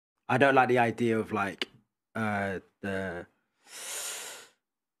I don't like the idea of like like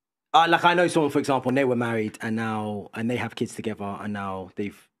I know someone, for example, and they were married and they have kids together and now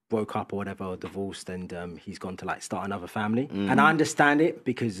they've broke up or whatever, or divorced, and he's gone to like start another family. And I understand it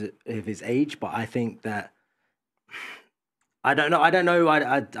because of his age, but I think that I don't know. I don't know.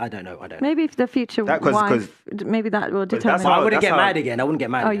 Maybe if the future wife, maybe that will determine. I wouldn't get married again. I wouldn't get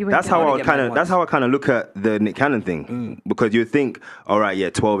married. Oh, you wouldn't. That's how I kind of look at the Nick Cannon thing, because you think, all right,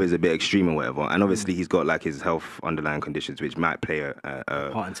 yeah, 12 is a bit extreme and whatever, and obviously he's got like his health underlying conditions which might play a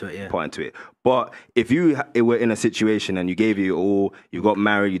part into it. Yeah. Part into it. But if you were in a situation and you gave it all, you got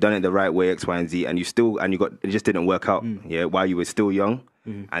married, you done it the right way, X, Y, and Z, and it just didn't work out. Yeah, while you were still young,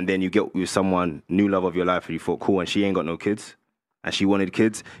 and then you get with someone, new love of your life, and you thought, cool, and she ain't got no kids. And she wanted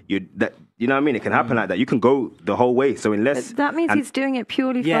kids, you know what I mean? It can happen like that. You can go the whole way. So unless that means he's doing it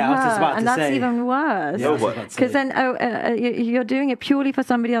purely for her, and that's even worse. Because then you're doing it purely for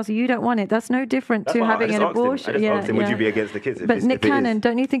somebody else. You don't want it. That's no different to having an abortion. I just asked him, would you be against the kids? But Nick Cannon,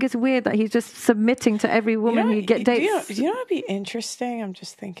 don't you think it's weird that he's just submitting to every woman who dates? Do you know what would be interesting? I'm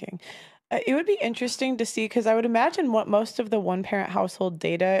just thinking. It would be interesting to see, because I would imagine what most of the one-parent household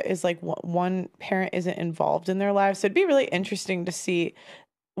data is like one parent isn't involved in their lives. So it'd be really interesting to see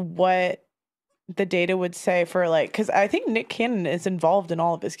what the data would say for like, because I think Nick Cannon is involved in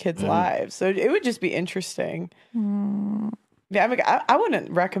all of his kids' lives. So it would just be interesting. Yeah, I mean, I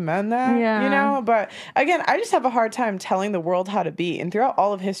wouldn't recommend that, you know? But again, I just have a hard time telling the world how to be. And throughout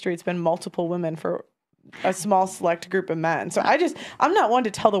all of history, it's been multiple women for a small select group of men. So I'm not one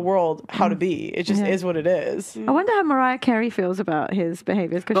to tell the world how to be. It just is what it is. I wonder how Mariah Carey feels about his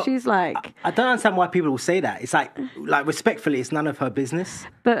behaviors, because she's like, I don't understand why people will say that. It's like respectfully, it's none of her business.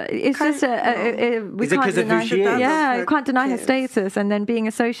 But it's just is it because of who she is? Yeah, you can't deny her status, and then being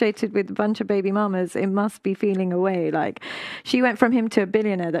associated with a bunch of baby mamas, it must be feeling away. Like, she went from him to a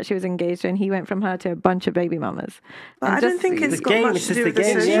billionaire that she was engaged to, and he went from her to a bunch of baby mamas. I don't think it's got much to do with the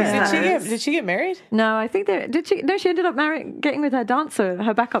social. Did she get married? No, I think she ended up getting with her dancer,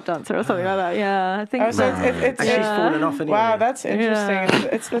 her backup dancer or something like that. Yeah, I think. Oh, so it's she's fallen off anyway. Wow, that's interesting.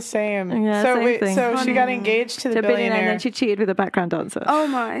 It's the same. Yeah, so same thing. So she got engaged to the billionaire, and then she cheated with a background dancer. Oh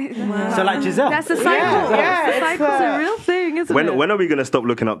my! Wow. So like Giselle. That's a cycle. Yeah, the cycle's a real thing, isn't it? When are we going to stop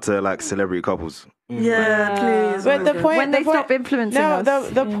looking up to like celebrity couples? Yeah, please. But the point, when they stop influencing us.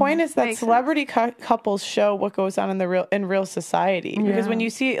 The point is that celebrity couples show what goes on in real society. Because when you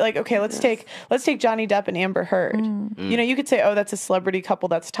see, like, okay, let's take Johnny Depp and Amber Heard. You know, you could say, oh, that's a celebrity couple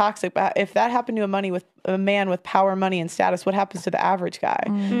that's toxic. But if that happened to a man with power, money, and status, what happens to the average guy?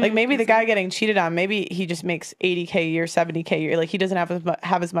 Like, maybe the guy getting cheated on, maybe he just makes $80K a year, $70K a year. Like, he doesn't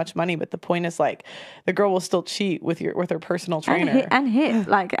have as much money. But the point is, like, the girl will still cheat with her personal trainer and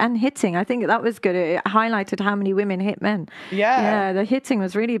hitting. I think that was good. It highlighted how many women hit men. Yeah, the hitting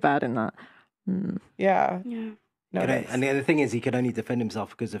was really bad in that. Yeah. No, and the other thing is, he could only defend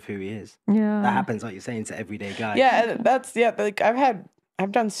himself because of who he is. Yeah, that happens, like you're saying, to everyday guys. Yeah, like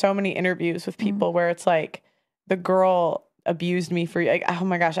I've done so many interviews with people where it's like the girl abused me for, like, oh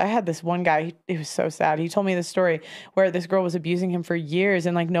my gosh, I had this one guy. It was so sad. He told me this story where this girl was abusing him for years,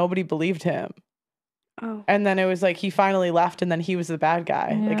 and like nobody believed him. Oh. And then it was like he finally left, and then he was the bad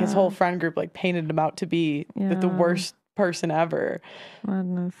guy. Yeah. Like his whole friend group like painted him out to be the worst person ever.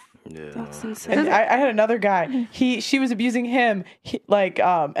 Madness. Yeah. That's insane. And I had another guy. She was abusing him.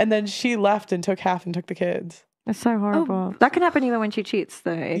 And then she left and took the kids. It's so horrible. That can happen even when she cheats,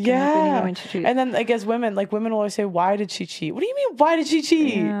 though. It can happen even when she cheats. And then I guess women will always say, "Why did she cheat?" What do you mean? Why did she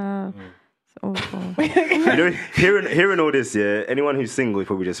cheat? Yeah. Awful. Hearing all this, anyone who's single is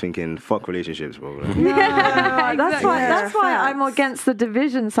probably just thinking, "Fuck relationships, bro." No, that's why I'm against the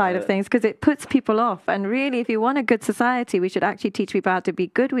division side of things, because it puts people off. And really, if you want a good society, we should actually teach people how to be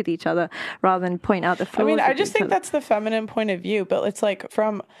good with each other rather than point out the flaws. I mean, I just think that's the feminine point of view, but it's like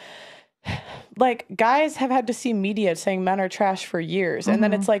guys have had to see media saying men are trash for years. And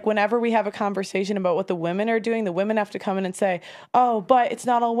then it's like, whenever we have a conversation about what the women are doing, the women have to come in and say, oh, but it's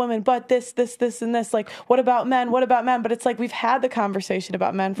not all women, but this, and this. Like, what about men? But it's like, we've had the conversation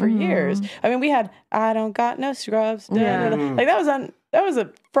about men for years. I mean, we had, I don't got no scrubs. Like, that was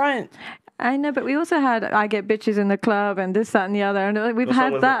a front. I know, but we also had I get bitches in the club and this, that, and the other, and we've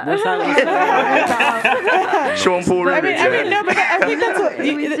had that. Sean Paul remix. I mean, no, but I think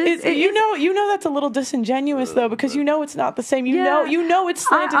that's you know that's a little disingenuous though, because you know it's not the same. You know it's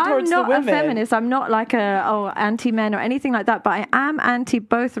slanted towards the women. I'm not a feminist. I'm not like anti-men or anything like that. But I am anti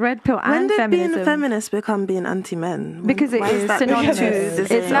both red pill and feminism. When did being a feminist become being anti-men? Because it is synonymous.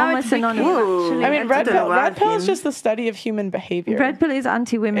 It's almost synonymous. I mean, red pill is just the study of human behavior. Red pill is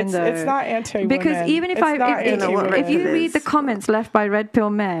anti-women though. It's not anti-women. Because even if if you read the comments left by red pill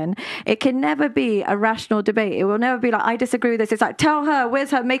men, it can never be a rational debate. It will never be like, I disagree with this. It's like, tell her,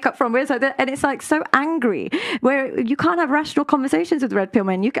 where's her makeup from? Where's her? And it's like so angry, where you can't have rational conversations with red pill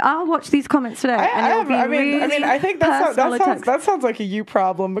men. I'll watch these comments today. I think that sounds like a you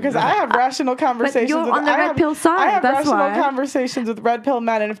problem, because I have rational conversations. But you're on the red pill side. I have rational conversations with red pill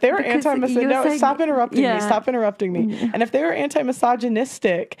men, and if they were stop interrupting me. Stop interrupting me. And if they were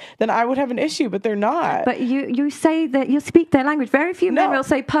anti-misogynistic, then I would have an issue, but they're not. But you say that you speak their language. Very few men will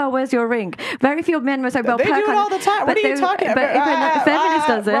say, "Pearl, where's your ring?" Very few men will say, "Well, they do it all the time." What are you talking about? But if a feminist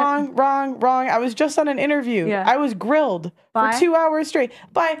does it, wrong. I was just on an interview. Yeah. I was grilled for 2 hours straight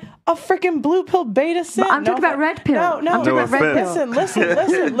by a freaking blue pill beta sin. I'm talking about red pill. No. I'm talking about red pill.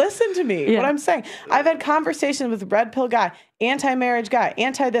 Listen to me. Yeah. What I'm saying. I've had conversations with red pill guy, anti-marriage guy,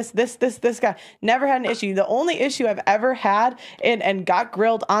 anti-this guy. Never had an issue. The only issue I've ever had and got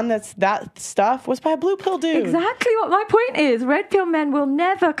grilled on that stuff was by a blue pill dude. Exactly what my point is. Red pill men will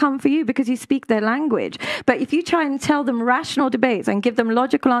never come for you because you speak their language. But if you try and tell them rational debates and give them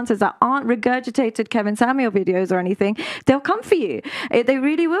logical answers that aren't regurgitated Kevin Samuel videos or anything, they'll come for you. They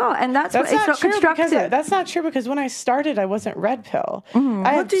really will. And it's not constructive. That's not true, because when I started, I wasn't red pill. Mm-hmm.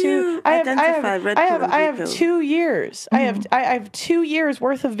 What do you identify red pill and blue pill? I have 2 years. Mm-hmm. I have 2 years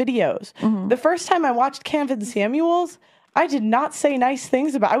worth of videos. Mm-hmm. The first time I watched Kevin Samuel's, I did not say nice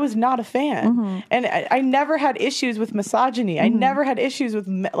things about. I was not a fan, mm-hmm. and I never had issues with misogyny. Mm-hmm. I never had issues with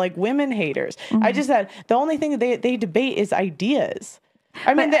like women haters. Mm-hmm. I just had the only thing that they debate is ideas.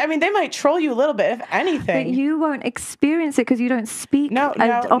 They might troll you a little bit, if anything. But you won't experience it because you don't speak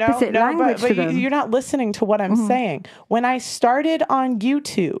opposite language to them. You're not listening to what I'm mm-hmm. saying. When I started on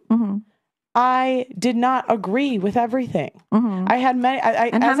YouTube. Mm-hmm. I did not agree with everything. Mm-hmm. I had many.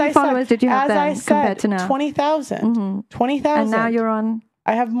 And how many followers did you have then compared to now? 20,000. Mm-hmm. 20,000. And now you're on.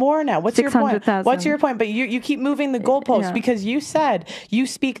 I have more now. What's your point? 600,000. What's your point? But you keep moving the goalposts because you said you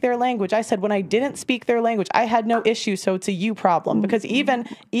speak their language. I said when I didn't speak their language, I had no issue. So it's a you problem. Because even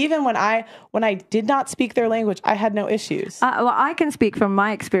when I did not speak their language, I had no issues. Well, I can speak from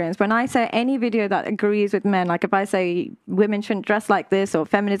my experience. When I say any video that agrees with men, like if I say women shouldn't dress like this or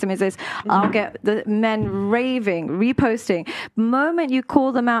feminism is this, I'll get the men raving, reposting. The moment you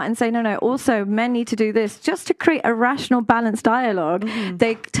call them out and say, no, also men need to do this, just to create a rational, balanced dialogue,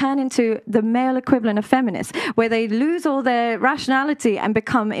 they turn into the male equivalent of feminists, where they lose all their rationality and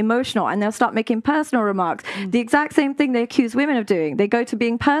become emotional, and they'll start making personal remarks. The exact same thing they accuse women of doing. They go to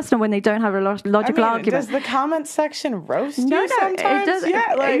being personal when they don't have a logical argument. Does the comment section roast you sometimes? It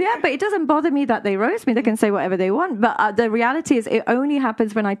does, but it doesn't bother me that they roast me. They can say whatever they want. But the reality is it only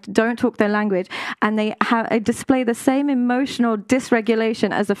happens when I don't talk their language and they display the same emotional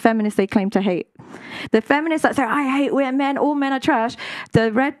dysregulation as the feminists they claim to hate. The feminists that say, I hate men, all men are trash.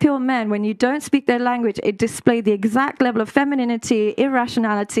 The red pill men, when you don't speak their language, it displays the exact level of femininity,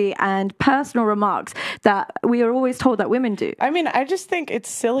 irrationality, and personal remarks that we are always told that women do. I just think it's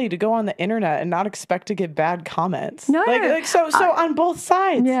silly to go on the internet and not expect to get bad comments. No, so on both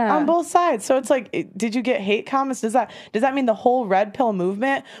sides. Yeah. On both sides. So it's like, did you get hate comments? Does that mean the whole red pill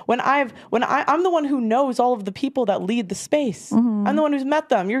movement? I'm the one who knows all of the people that lead the space. Mm-hmm. I'm the one who's met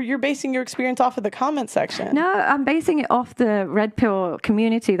them. You're basing your experience off of the comment section. No, I'm basing it off the red pill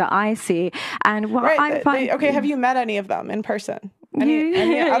community that I see. And what I find... Okay, have you met any of them in person?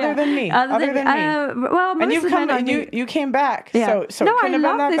 Any other than me? Other than me? Well, most and you've of come and you came back. Yeah. So no, I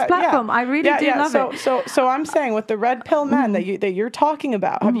love this platform. Yeah. I really do love it. So I'm saying with the red pill men that you're talking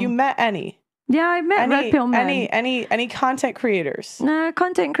about, have you met any? Yeah, I've met red pill men. Any content creators? No,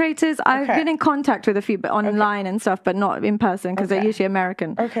 content creators. I've been in contact with a few, but online and stuff, but not in person because they're usually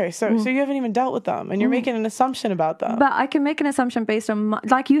American. Okay, so you haven't even dealt with them, and you're making an assumption about them. But I can make an assumption based on,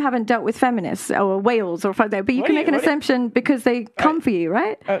 like you haven't dealt with feminists or whales or something, but you can make an assumption because they come for you,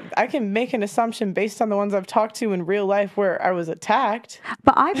 right? I can make an assumption based on the ones I've talked to in real life where I was attacked.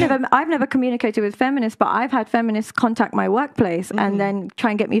 But I've never communicated with feminists, but I've had feminists contact my workplace and then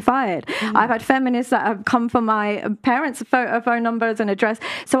try and get me fired. I've had feminists that have come for my parents' phone numbers and address,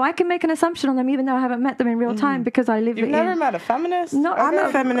 so I can make an assumption on them even though I haven't met them in real time because I live. You've never met a feminist? No, I'm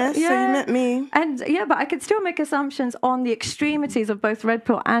a feminist, so you met me. And but I could still make assumptions on the extremities of both red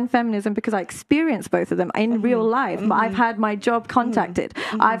pill and feminism because I experienced both of them in real life. But I've had my job contacted.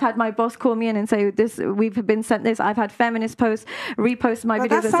 I've had my boss call me in and say, we've been sent this. I've had feminist posts repost my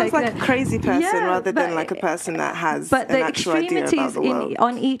videos. That sounds like a crazy person rather than like a person that has an actual idea about the world. But the extremities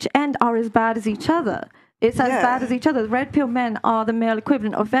on each end are as bad as each other. It's as bad as each other. Red pill men are the male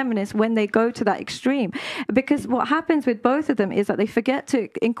equivalent of feminists when they go to that extreme. Because what happens with both of them is that they forget to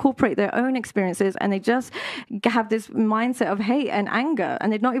incorporate their own experiences, and they just have this mindset of hate and anger,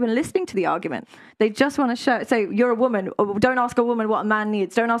 and they're not even listening to the argument. They just want to say, you're a woman. Don't ask a woman what a man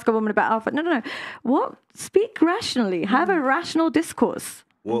needs. Don't ask a woman about alpha. No. What? Speak rationally. Have a rational discourse.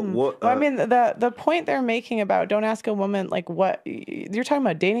 Well, I mean, the point they're making about don't ask a woman, like, what you're talking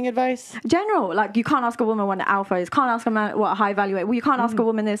about dating advice? General, like, you can't ask a woman what an alpha is. Can't ask a man what a high value is. Well, you can't ask a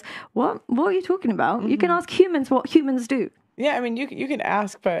woman this. What are you talking about? You can ask humans what humans do. Yeah, I mean, you can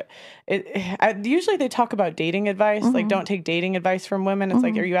ask, but usually they talk about dating advice. Like, don't take dating advice from women. It's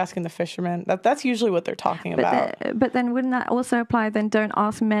like, are you asking the fisherman? That's usually what they're talking about. But then wouldn't that also apply? Then don't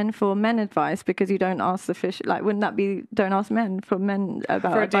ask men for men advice because you don't ask the fish. Like, wouldn't that be don't ask men for men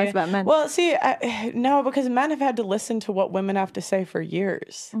about advice about men? Well, see, no, because men have had to listen to what women have to say for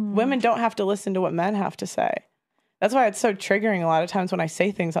years. Women don't have to listen to what men have to say. That's why it's so triggering a lot of times when I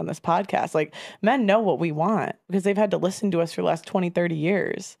say things on this podcast. Like, men know what we want because they've had to listen to us for the last 20, 30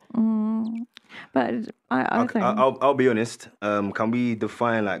 years. But I think... I'll be honest. Can we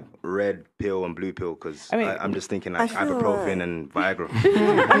define, like, red pill and blue pill? Because I'm just thinking, like, ibuprofen and Viagra.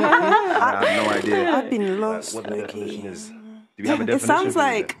 I have no idea. I've been lost. What the definition is. Do we have a definition? It sounds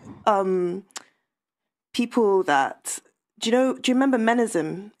like people that... Do you remember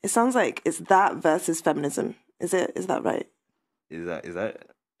menism? It sounds like it's that versus feminism. Is that right? Is that?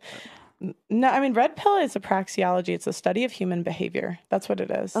 No, I mean, red pill is a praxeology. It's a study of human behavior. That's what it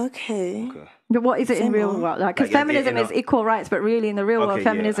is. Okay. But what is it in real world? Like, because feminism is equal rights, but really in the real world,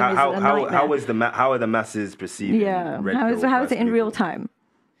 feminism is a nightmare. How are the masses perceiving? red pill? How is it in real time?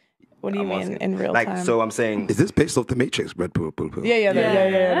 What do you mean in real time? So I'm saying, is this based off the Matrix? Red pill, blue pill. Yeah.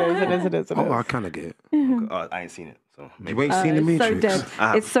 It is. Oh, I kind of get it. I ain't seen it. So you ain't seen the Matrix? So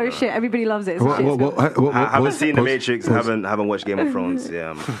dead. It's so shit. Everybody loves it. I haven't seen the Matrix. Haven't watched Game of Thrones.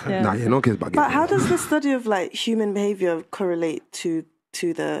 Yeah. Nah, no cares about Game of Thrones. But how does the study of like human behavior correlate to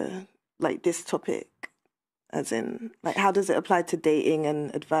the like this topic? As in, like, how does it apply to dating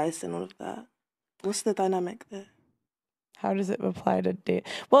and advice and all of that? What's the dynamic there? How does it apply to date?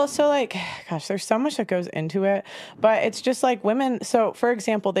 Well, so like, gosh, there's so much that goes into it, but it's just like women. So for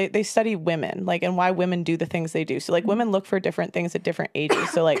example, they study women, like, and why women do the things they do. So like women look for different things at different ages.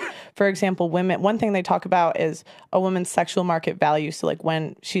 So like, for example, women, one thing they talk about is a woman's sexual market value. So like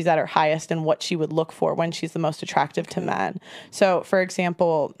when she's at her highest and what she would look for when she's the most attractive to men. So for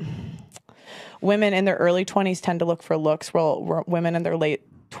example, women in their early 20s tend to look for looks, while women in their late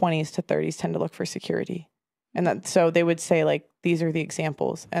 20s to 30s tend to look for security. And that, so they would say, like, these are the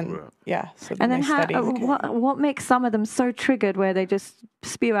examples. And so and then what makes some of them so triggered where they just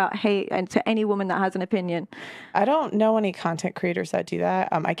spew out hate and to any woman that has an opinion? I don't know any content creators that do that.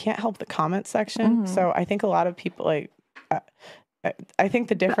 I can't help the comment section. So I think a lot of people, like, I think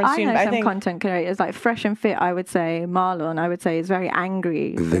the difference between... I know some content creators, like Fresh and Fit, I would say, Marlon, I would say, is very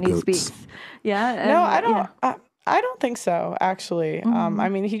angry when he speaks. Yeah. No, I don't... Yeah. I don't think so, actually. I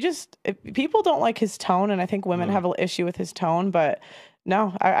mean, people don't like his tone, and I think women have an issue with his tone, but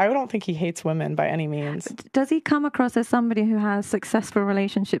no, I don't think he hates women by any means. Does he come across as somebody who has successful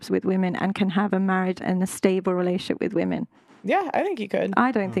relationships with women and can have a marriage and a stable relationship with women? Yeah, I think he could.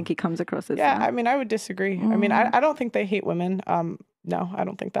 I don't think he comes across as that. I mean, I would disagree. I mean, I don't think they hate women. No, I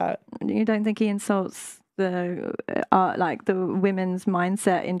don't think that. You don't think he insults the women's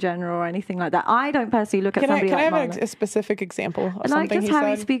mindset in general or anything like that? I don't personally look at somebody like Can I have a specific example of like something just how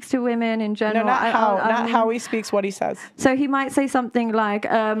he speaks to women in general? No, not how he speaks, what he says. So he might say something like,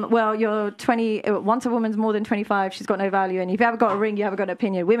 well, you're 20, once a woman's more than 25, she's got no value, and if you haven't got a ring, you haven't got an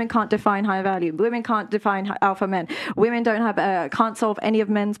opinion. Women can't define high value. Women can't define alpha men. Women don't have can't solve any of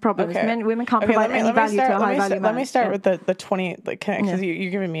men's problems. Women can't provide any value to a high value man. Let me start with the 20, because you're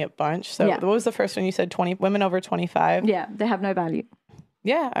giving me a bunch. So what was the first one you said? 20 women over 25. Yeah, they have no value.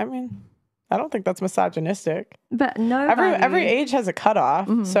 Yeah, I mean, I don't think that's misogynistic. But every age has a cutoff.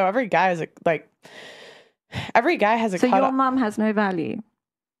 So every guy has a cutoff. So your mom has no value.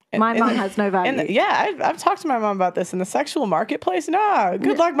 My mom has no value. I've talked to my mom about this in the sexual marketplace. Nah,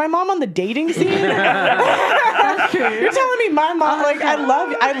 good luck. My mom on the dating scene. That's true. You're telling me my mom, like, I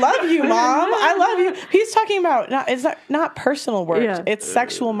love you, mom. I love you. He's talking about it's not personal worth. Yeah. It's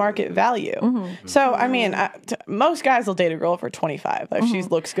sexual market value. So I mean, most guys will date a girl for 25 if she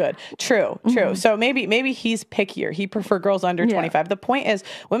looks good. True. So maybe he's pickier. He prefer girls under 25. The point is,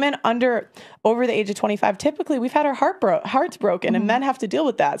 women over the age of 25, typically we've had our hearts broken, and men have to deal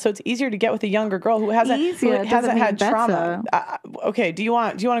with that. so it's easier to get with a younger girl who hasn't had trauma. Okay, do you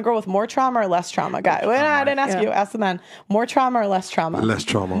want a girl with more trauma or less trauma? Guy, I didn't ask you. Ask the men. More trauma or less trauma? Less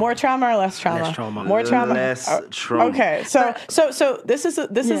trauma. More trauma or less trauma? Less trauma. More trauma. Less trauma. Okay, so this is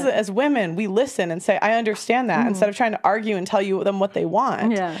as women, we listen and say, I understand that, instead of trying to argue and tell them what they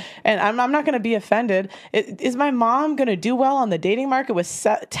want. Yeah. And I'm not going to be offended. Is my mom going to do well on the dating market with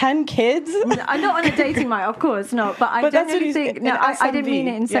 10 kids? I'm not on a dating market, of course not. But I genuinely think, no, I didn't mean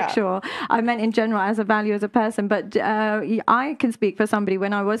it in sexual. I meant in general as a value as a person. But I can speak for somebody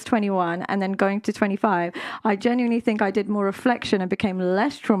when I was 21 and then going to 25. I genuinely think I did more reflection and became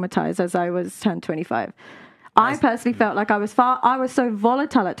less traumatized as I was turned 25. I personally felt like I was so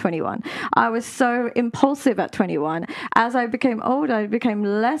volatile at 21. I was so impulsive at 21. As I became older, I became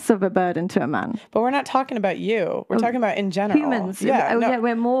less of a burden to a man. But we're not talking about you. We're talking about in general. Humans. Yeah,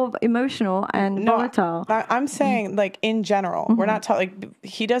 we're more emotional and volatile. I'm saying like in general. We're not talking like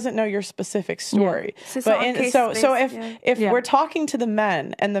he doesn't know your specific story. Yeah. So if we're talking to the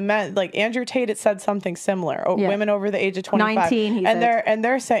men and the men, like Andrew Tate had said something similar. Women over the age of 25. 19, he said. And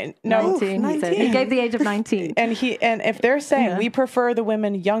they're saying no. 19, he said. He gave the age of 19. And if they're saying we prefer the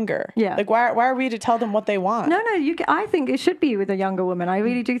women younger, like why are we to tell them what they want? No, I think it should be with a younger woman. I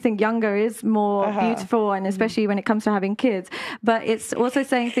really do think younger is more beautiful, and especially when it comes to having kids. But it's also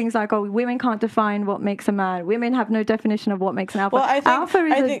saying things like, oh, women can't define what makes a man. Women have no definition of what makes an alpha. Well, alpha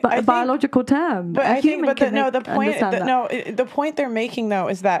is a biological term. But the point they're making though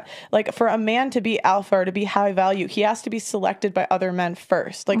is that like for a man to be alpha or to be high value, he has to be selected by other men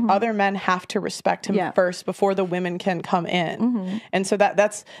first. Like other men have to respect him first before the women can come in. And so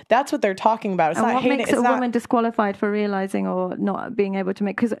that's what they're talking about. It's and not what hating, makes a woman disqualified for realizing or not being able to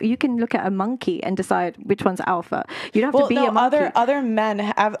make, because you can look at a monkey and decide which one's alpha. You don't have to be a monkey.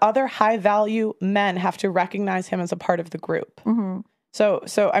 Other high value men have to recognize him as a part of the group. So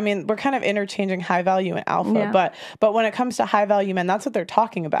I mean, we're kind of interchanging high value and alpha, but when it comes to high value men, that's what they're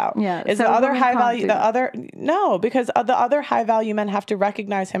talking about. Yeah. Is so the other high value because the other high value men have to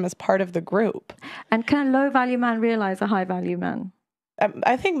recognize him as part of the group. And can a low value man realize a high value man?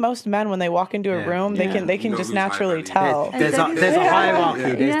 I think most men, when they walk into a room, they can just naturally tell. There's a hierarchy.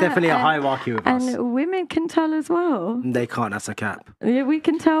 There's definitely a hierarchy with us. And women can tell as well. They can't. That's a cap. Yeah, we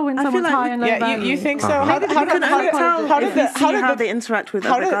can tell when someone's high and low value. You think so? How do they interact with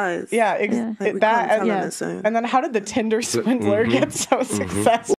other guys? And then how did the Tinder swindler get so successful?